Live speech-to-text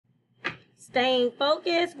Staying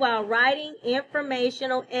focused while writing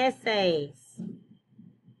informational essays.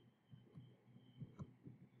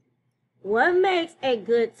 What makes a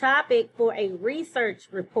good topic for a research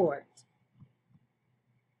report?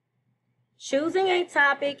 Choosing a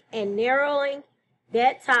topic and narrowing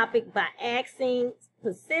that topic by asking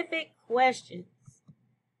specific questions.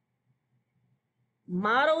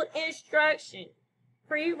 Modeled instruction,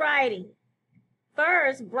 pre-writing.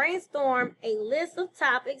 First, brainstorm a list of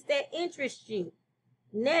topics that interest you.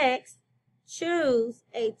 Next, choose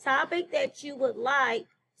a topic that you would like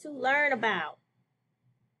to learn about.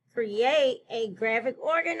 Create a graphic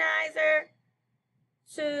organizer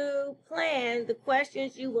to plan the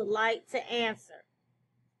questions you would like to answer.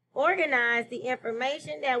 Organize the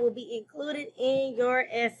information that will be included in your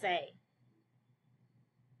essay.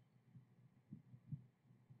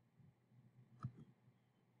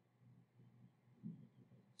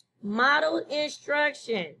 Modeled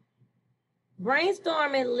instruction.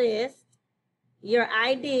 Brainstorm and list your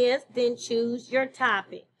ideas, then choose your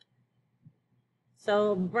topic.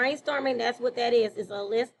 So brainstorming, that's what that is. It's a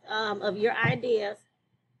list of your ideas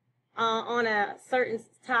on a certain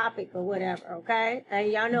topic or whatever, okay?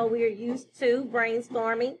 And y'all know we're used to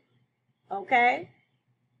brainstorming, okay?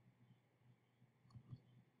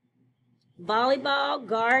 Volleyball,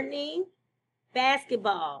 gardening,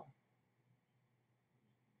 basketball.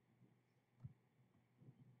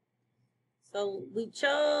 So we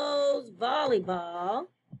chose volleyball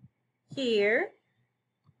here.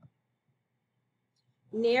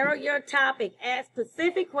 Narrow your topic. Ask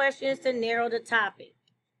specific questions to narrow the topic.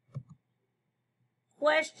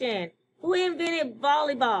 Question: who invented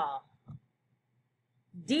volleyball?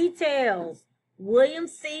 Details: William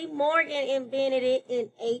C. Morgan invented it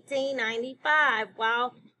in 1895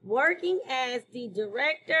 while working as the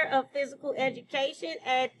director of physical education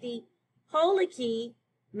at the Holyoke,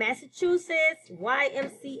 Massachusetts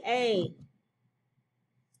YMCA.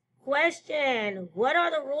 Question: what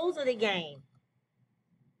are the rules of the game?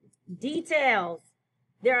 Details: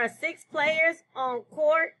 there are 6 players on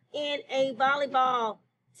court in a volleyball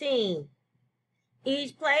team.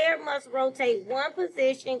 Each player must rotate one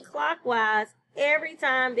position clockwise every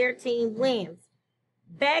time their team wins.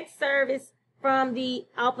 Back service from the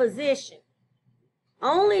opposition.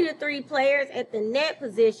 Only the 3 players at the net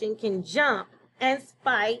position can jump and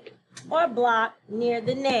spike or block near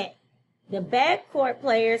the net. The backcourt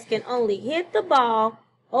players can only hit the ball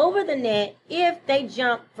over the net if they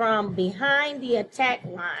jump from behind the attack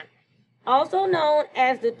line, also known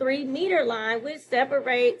as the 3-meter line, which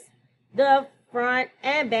separates the front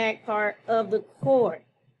and back part of the court.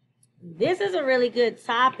 This is a really good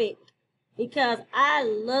topic because I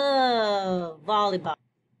love volleyball.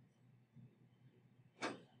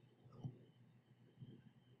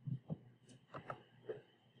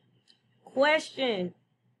 Question: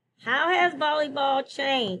 how has volleyball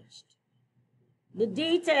changed? The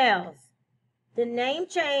details: the name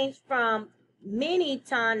changed from mini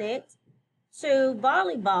tennis to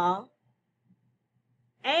volleyball,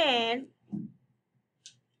 and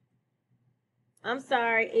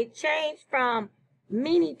it changed from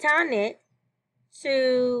mini tennis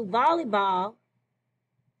to volleyball,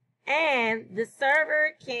 and the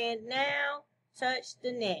server can now touch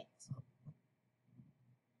the net.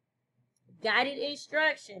 Guided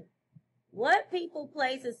instruction: what people,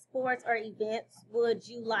 places, sports, or events would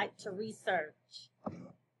you like to research?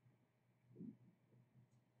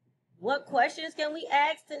 What questions can we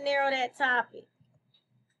ask to narrow that topic?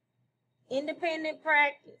 Independent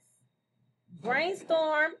practice.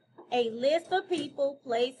 Brainstorm a list of people,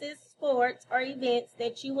 places, sports, or events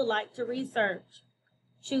that you would like to research.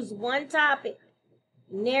 Choose one topic.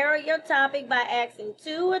 Narrow your topic by asking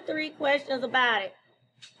 2 or 3 questions about it.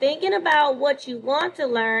 Thinking about what you want to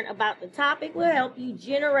learn about the topic will help you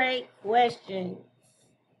generate questions.